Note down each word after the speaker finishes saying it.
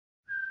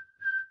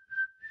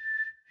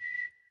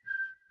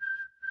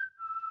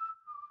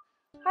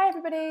Hi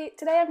everybody!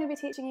 Today I'm going to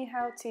be teaching you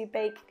how to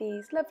bake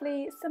these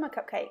lovely summer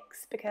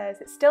cupcakes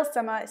because it's still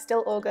summer, it's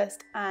still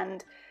August,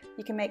 and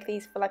you can make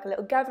these for like a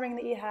little gathering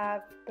that you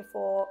have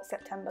before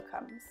September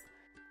comes.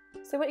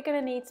 So what you're going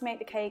to need to make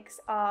the cakes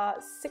are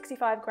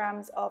 65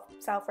 grams of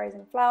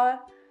self-raising flour,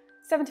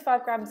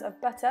 75 grams of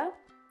butter,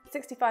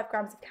 65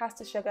 grams of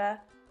caster sugar,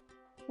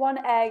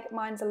 1 egg,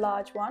 mine's a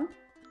large one,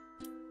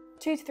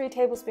 2 to 3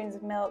 tablespoons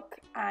of milk,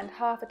 and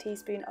half a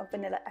teaspoon of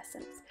vanilla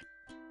essence.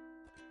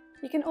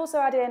 You can also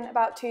add in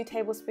about 2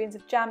 tablespoons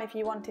of jam if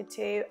you wanted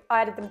to.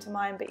 I added them to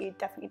mine, but you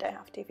definitely don't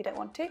have to if you don't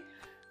want to.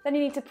 Then you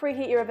need to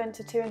preheat your oven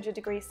to 200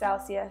 degrees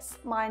Celsius.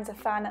 Mine's a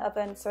fan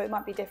oven, so it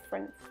might be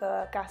different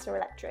for gas or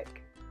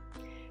electric.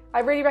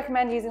 I really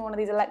recommend using one of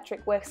these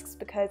electric whisks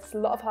because it's a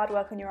lot of hard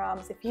work on your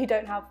arms if you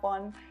don't have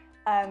one.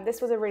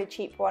 This was a really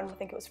cheap one, I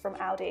think it was from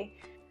Aldi.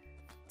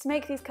 To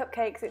make these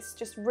cupcakes, it's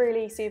just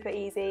really super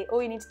easy.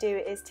 All you need to do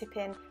is tip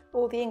in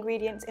all the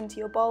ingredients into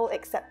your bowl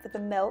except for the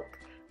milk,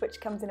 which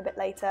comes in a bit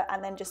later,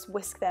 and then just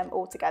whisk them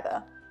all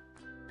together.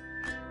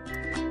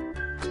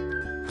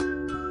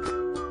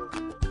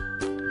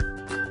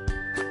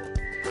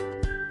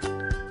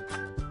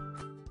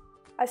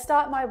 I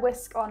start my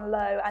whisk on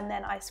low and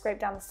then I scrape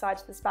down the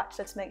sides of the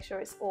spatula to make sure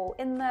it's all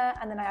in there,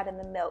 and then I add in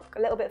the milk,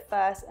 a little bit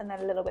first and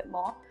then a little bit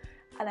more,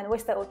 and then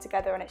whisk that all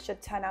together and it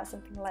should turn out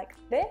something like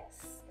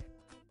this.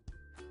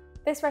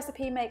 This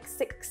recipe makes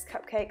 6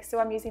 cupcakes, so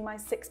I'm using my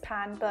 6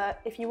 pan,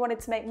 but if you wanted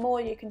to make more,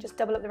 you can just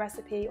double up the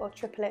recipe or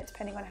triple it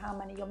depending on how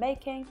many you're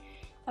making.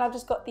 And I've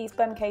just got these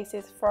bun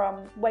cases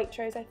from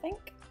Waitrose, I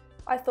think.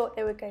 I thought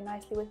they would go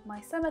nicely with my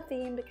summer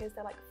theme because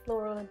they're like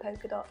floral and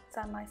polka dots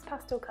and nice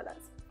pastel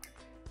colours.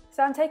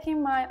 So I'm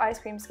taking my ice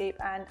cream scoop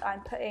and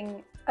I'm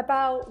putting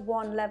about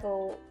 1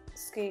 level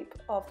scoop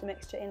of the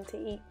mixture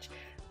into each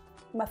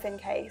muffin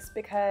case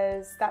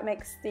because that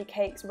makes the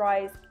cakes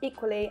rise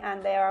equally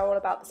and they are all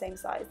about the same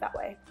size that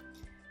way.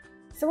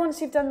 So once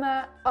you've done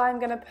that, I'm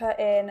going to put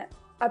in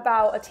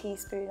about a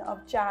teaspoon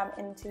of jam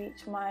into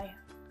each of my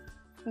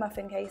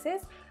muffin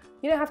cases.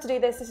 You don't have to do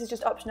this, this is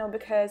just optional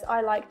because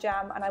I like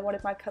jam and I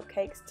wanted my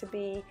cupcakes to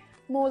be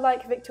more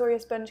like Victoria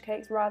sponge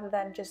cakes rather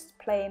than just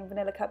plain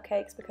vanilla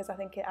cupcakes because I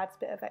think it adds a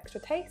bit of extra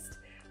taste.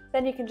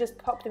 Then you can just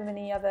pop them in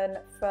the oven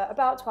for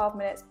about 12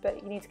 minutes,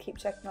 but you need to keep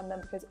checking on them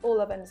because all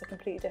ovens are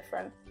completely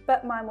different.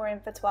 But mine were in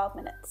for 12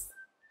 minutes.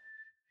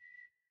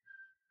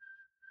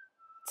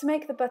 To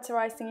make the butter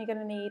icing, you're going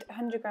to need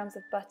 100 grams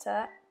of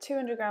butter,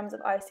 200 grams of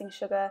icing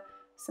sugar,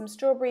 some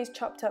strawberries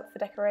chopped up for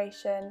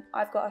decoration.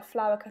 I've got a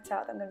flower cut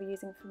out that I'm going to be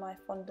using for my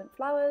fondant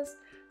flowers,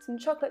 some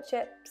chocolate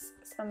chips,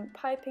 some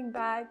piping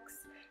bags,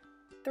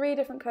 3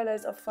 different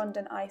colours of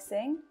fondant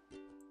icing,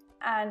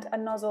 and a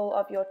nozzle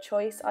of your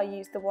choice. I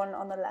used the one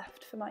on the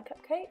left for my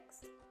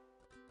cupcakes.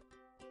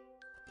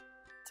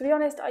 To be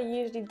honest, I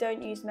usually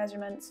don't use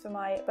measurements for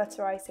my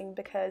butter icing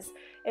because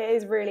it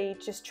is really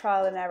just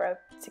trial and error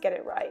to get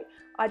it right.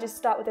 I just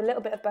start with a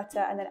little bit of butter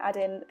and then add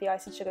in the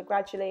icing sugar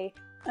gradually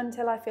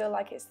until I feel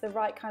like it's the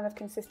right kind of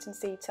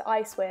consistency to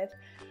ice with.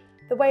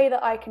 The way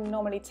that I can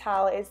normally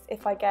tell is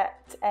if I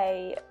get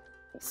a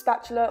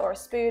spatula or a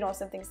spoon or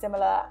something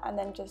similar and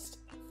then just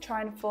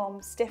try and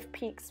form stiff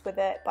peaks with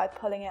it by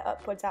pulling it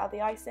upwards out of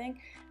the icing,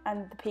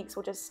 and the peaks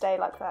will just stay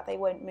like that, they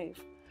won't move.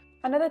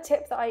 Another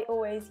tip that I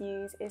always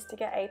use is to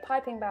get a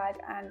piping bag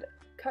and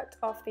cut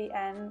off the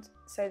end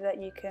so that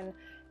you can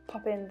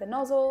pop in the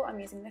nozzle. I'm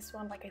using this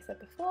one like I said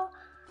before,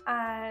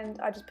 and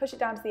I just push it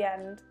down to the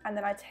end and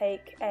then I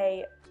take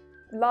a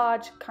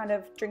large kind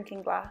of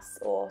drinking glass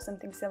or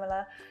something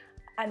similar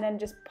and then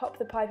just pop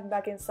the piping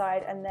bag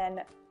inside and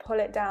then pull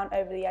it down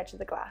over the edge of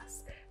the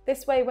glass.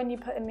 This way when you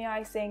put in the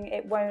icing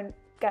it won't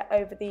get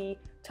over the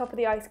top of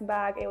the icing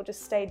bag, it will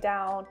just stay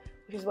down,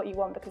 which is what you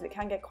want because it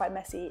can get quite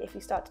messy if you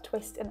start to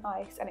twist and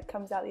ice and it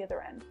comes out the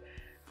other end.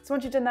 So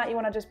once you've done that, you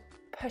want to just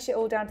push it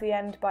all down to the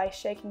end by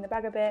shaking the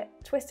bag a bit,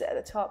 twist it at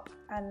the top,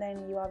 and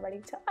then you are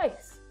ready to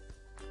ice.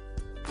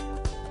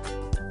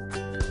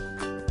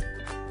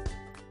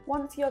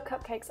 Once your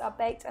cupcakes are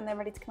baked and they're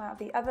ready to come out of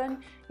the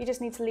oven, you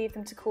just need to leave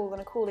them to cool on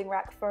a cooling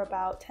rack for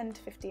about 10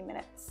 to 15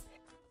 minutes.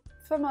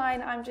 For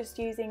mine, I'm just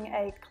using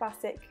a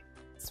classic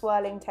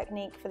swirling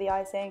technique for the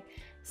icing,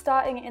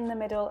 starting in the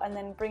middle and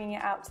then bringing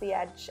it out to the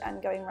edge and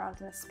going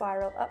around in a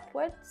spiral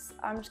upwards.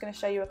 I'm just going to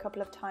show you a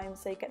couple of times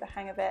so you get the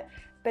hang of it,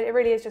 but it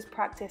really is just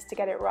practice to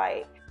get it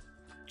right.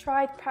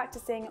 Try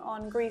practicing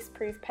on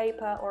grease-proof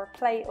paper or a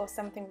plate or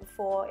something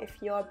before if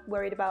you're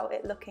worried about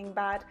it looking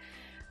bad,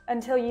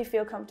 until you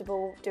feel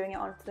comfortable doing it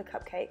onto the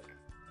cupcake.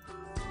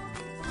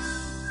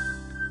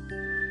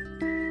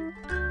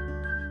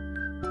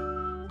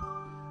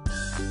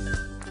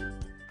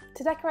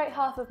 To decorate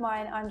half of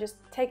mine, I'm just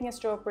taking a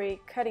strawberry,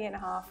 cutting it in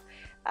half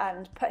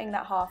and putting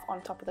that half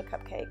on top of the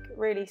cupcake.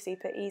 Really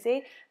super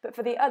easy. But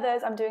for the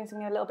others, I'm doing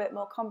something a little bit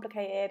more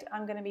complicated.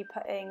 I'm going to be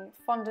putting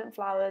fondant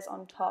flowers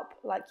on top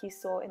like you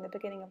saw in the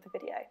beginning of the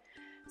video.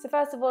 So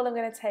first of all, I'm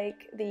going to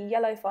take the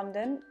yellow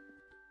fondant,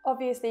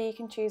 Obviously you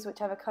can choose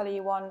whichever colour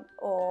you want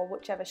or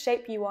whichever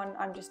shape you want.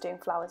 I'm just doing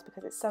flowers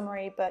because it's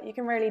summery, but you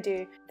can really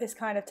do this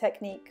kind of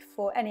technique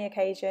for any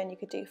occasion. You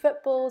could do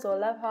footballs or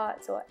love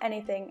hearts or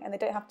anything, and they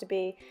don't have to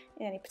be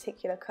in any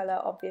particular colour,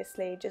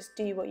 obviously. Just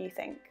do what you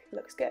think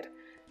looks good.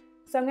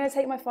 So I'm going to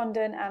take my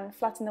fondant and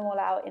flatten them all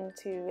out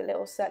into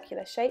little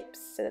circular shapes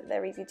so that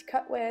they're easy to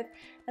cut with.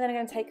 And then I'm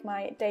going to take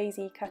my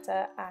daisy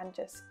cutter and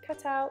just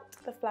cut out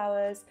the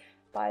flowers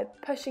by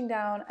pushing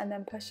down and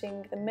then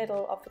pushing the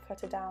middle of the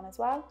cutter down as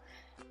well.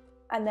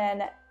 And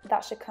then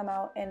that should come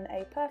out in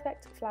a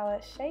perfect flower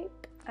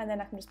shape. And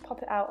then I can just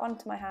pop it out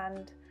onto my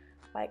hand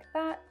like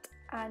that,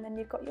 and then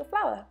you've got your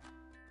flower.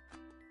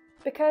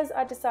 Because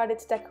I decided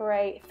to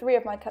decorate 3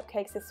 of my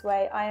cupcakes this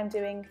way, I am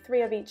doing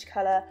 3 of each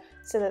colour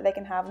so that they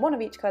can have 1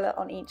 of each colour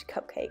on each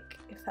cupcake,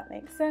 if that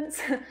makes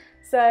sense.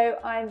 So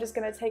I'm just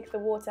going to take the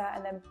water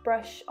and then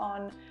brush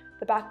on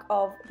the back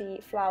of the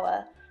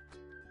flower.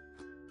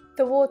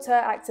 The water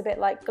acts a bit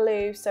like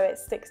glue, so it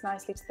sticks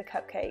nicely to the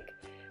cupcake.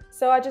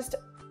 So I just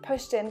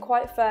pushed in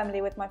quite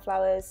firmly with my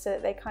flowers so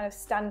that they kind of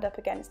stand up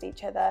against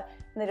each other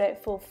and they don't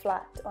fall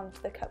flat onto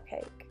the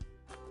cupcake.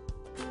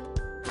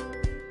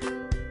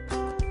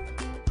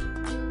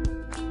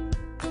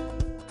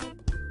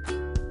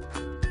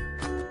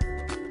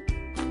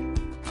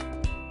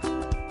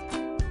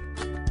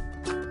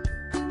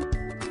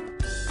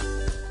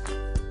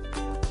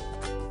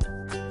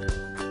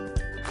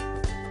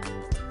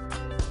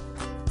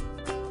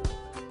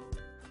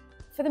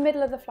 For the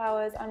middle of the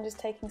flowers, I'm just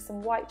taking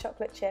some white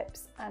chocolate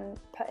chips and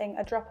putting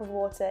a drop of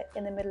water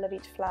in the middle of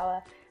each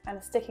flower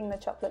and sticking the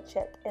chocolate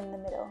chip in the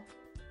middle.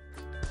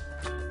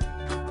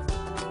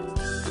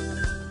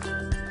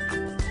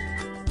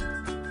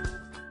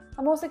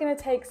 I'm also going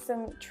to take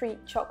some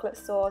treat chocolate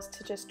sauce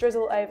to just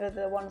drizzle over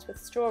the ones with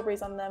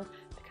strawberries on them,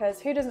 because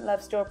who doesn't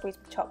love strawberries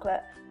with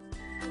chocolate?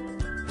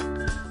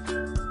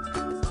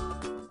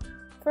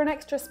 For an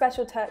extra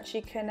special touch,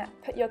 you can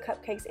put your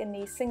cupcakes in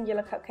these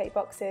singular cupcake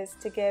boxes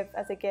to give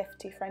as a gift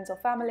to friends or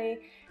family.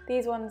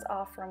 These ones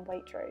are from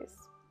Waitrose.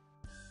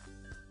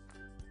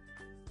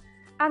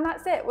 And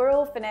that's it, we're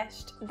all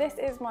finished. This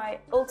is my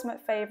ultimate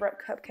favourite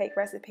cupcake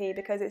recipe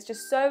because it's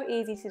just so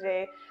easy to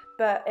do,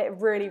 but it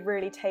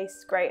really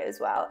tastes great as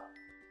well.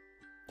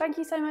 Thank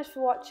you so much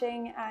for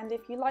watching, and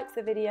if you liked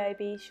the video,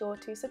 be sure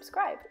to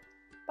subscribe.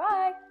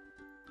 Bye!